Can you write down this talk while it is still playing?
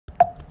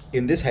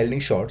In this Helding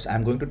Shorts, I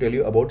am going to tell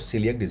you about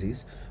celiac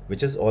disease,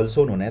 which is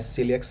also known as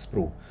celiac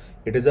sprue.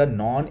 It is a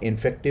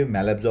non-infective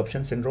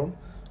malabsorption syndrome,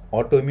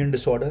 autoimmune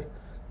disorder.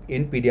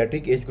 In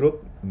pediatric age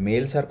group,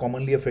 males are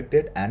commonly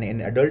affected, and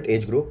in adult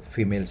age group,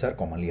 females are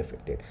commonly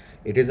affected.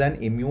 It is an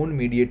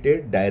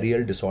immune-mediated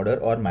diarrheal disorder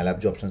or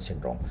malabsorption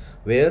syndrome,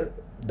 where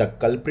the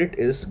culprit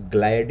is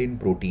gliadin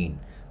protein,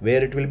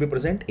 where it will be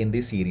present in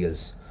the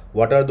cereals.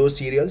 What are those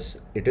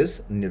cereals? It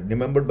is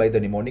remembered by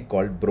the mnemonic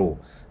called BRO,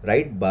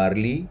 right?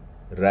 Barley,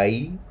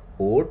 rye,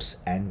 oats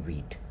and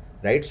wheat,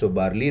 right? So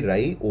barley,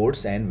 rye,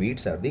 oats and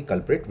wheats are the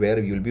culprit, where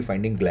you will be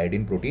finding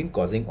gliadin protein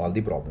causing all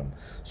the problem.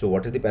 So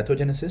what is the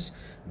pathogenesis?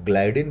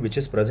 Gliadin, which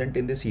is present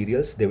in the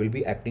cereals, they will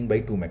be acting by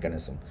two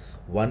mechanisms.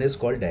 One is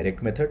called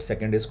direct method,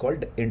 second is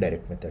called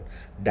indirect method.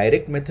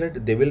 Direct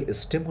method, they will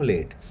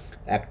stimulate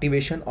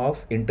activation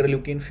of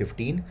interleukin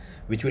 15,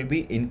 which will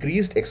be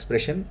increased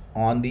expression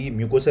on the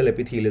mucosal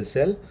epithelial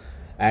cell.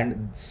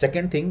 And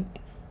second thing,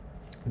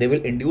 they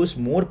will induce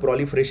more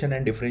proliferation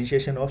and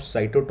differentiation of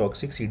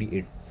cytotoxic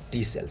CD8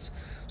 T cells.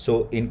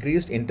 So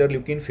increased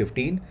interleukin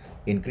 15,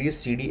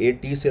 increased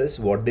CD8 T cells,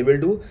 what they will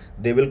do?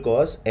 They will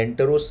cause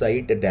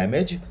enterocyte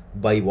damage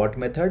by what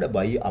method?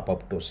 By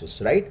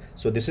apoptosis, right?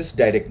 So this is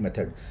direct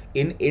method.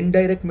 In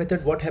indirect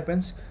method, what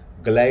happens?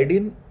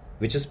 Gliadin,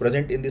 which is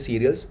present in the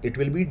cereals, it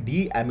will be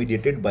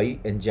deamidated by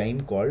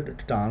enzyme called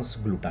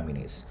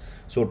transglutaminase.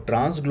 So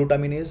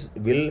transglutaminase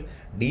will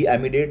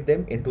deamidate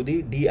them into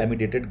the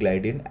deamidated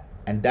gliadin,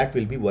 and that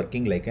will be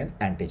working like an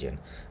antigen,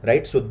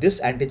 right? So this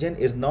antigen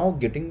is now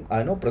getting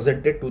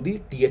presented to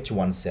the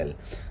Th1 cell,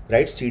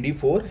 right?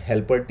 CD4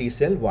 helper T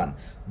cell 1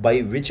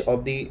 by which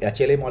of the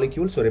HLA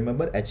molecule? So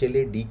remember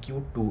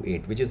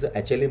HLA-DQ28, which is the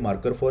HLA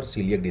marker for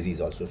celiac disease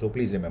also. So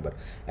please remember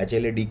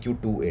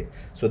HLA-DQ28.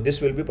 So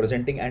this will be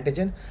presenting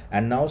antigen,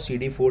 and now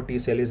CD4 T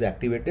cell is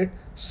activated,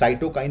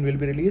 cytokine will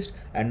be released,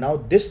 and now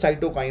this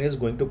cytokine is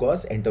going to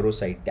cause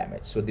enterocyte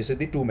damage. So this is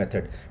the two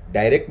method.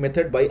 Direct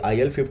method by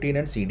IL-15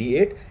 and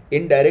CD8.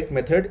 Indirect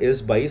method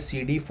is by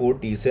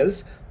CD4 T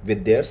cells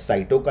with their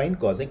cytokine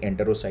causing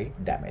enterocyte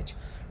damage.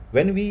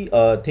 When we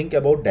think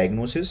about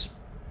diagnosis,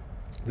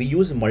 we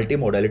use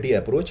multimodality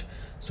approach.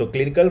 So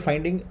clinical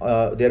finding,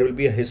 there will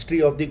be a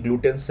history of the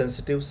gluten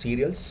sensitive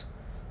cereals.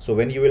 So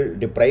when you will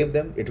deprive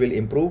them, it will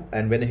improve,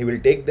 and when he will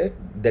take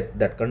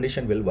that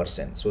condition will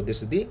worsen. So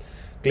this is the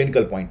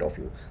clinical point of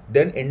view.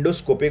 Then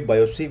endoscopic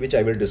biopsy, which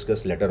I will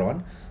discuss later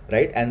on,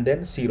 right? And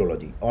then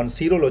serology. On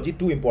serology,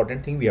 two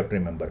important things we have to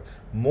remember.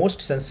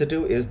 Most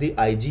sensitive is the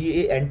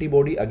IgA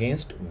antibody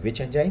against which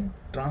enzyme?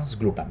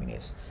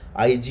 Transglutaminase.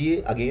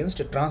 IgA against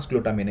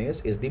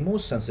transglutaminase is the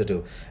most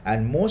sensitive,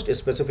 and most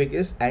specific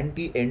is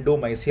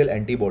anti-endomysial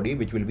antibody,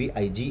 which will be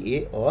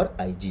IgA or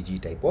IgG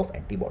type of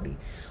antibody.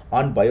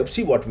 On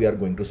biopsy, what we are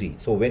going to see?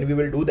 So when we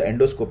will do the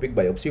endoscopic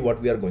biopsy,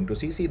 what we are going to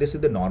see, this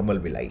is the normal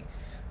villi,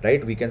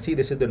 right? We can see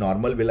this is the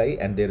normal villi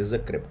and there is a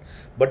crypt.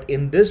 But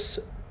in this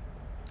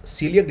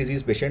celiac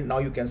disease patient, now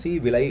you can see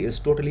villi is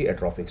totally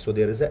atrophic. So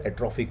there is a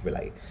atrophic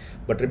villi.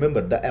 But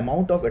remember, the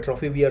amount of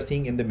atrophy we are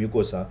seeing in the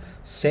mucosa,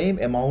 same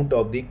amount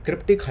of the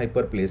cryptic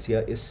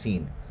hyperplasia is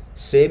seen.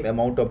 Same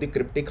amount of the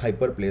cryptic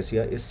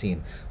hyperplasia is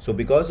seen. So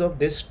because of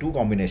this two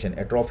combination,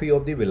 atrophy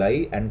of the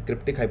villi and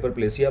cryptic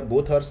hyperplasia,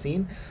 both are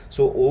seen.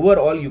 So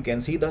overall, you can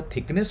see the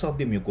thickness of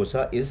the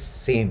mucosa is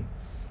same,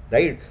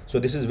 right? So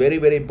this is very,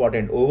 very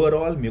important.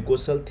 Overall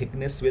mucosal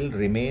thickness will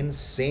remain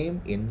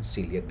same in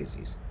celiac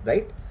disease,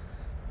 right?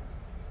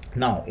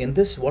 Now in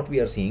this, what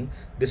we are seeing,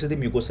 this is the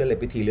mucosal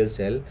epithelial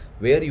cell,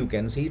 where you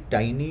can see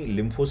tiny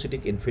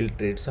lymphocytic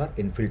infiltrates are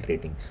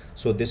infiltrating.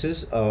 So this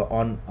is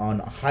on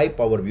high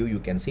power view, you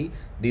can see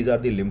these are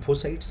the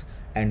lymphocytes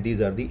and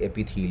these are the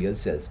epithelial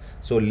cells.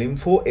 So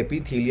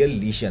lymphoepithelial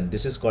lesion,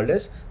 this is called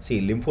as, see,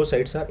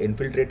 lymphocytes are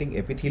infiltrating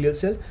epithelial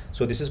cell,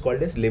 so this is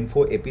called as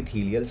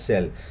lymphoepithelial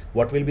cell.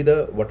 What will be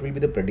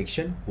the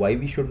prediction? Why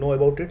we should know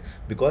about it?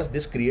 Because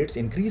this creates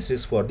increased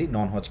risk for the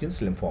non-Hodgkin's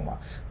lymphoma.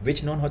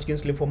 Which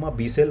non-Hodgkin's lymphoma?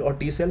 B cell or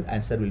T cell?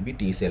 Answer will be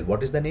T cell.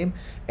 What is the name?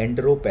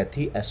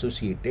 Enteropathy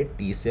associated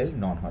T cell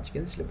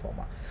non-Hodgkin's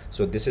lymphoma.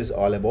 So this is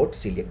all about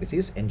celiac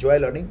disease. Enjoy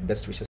learning. Best wishes.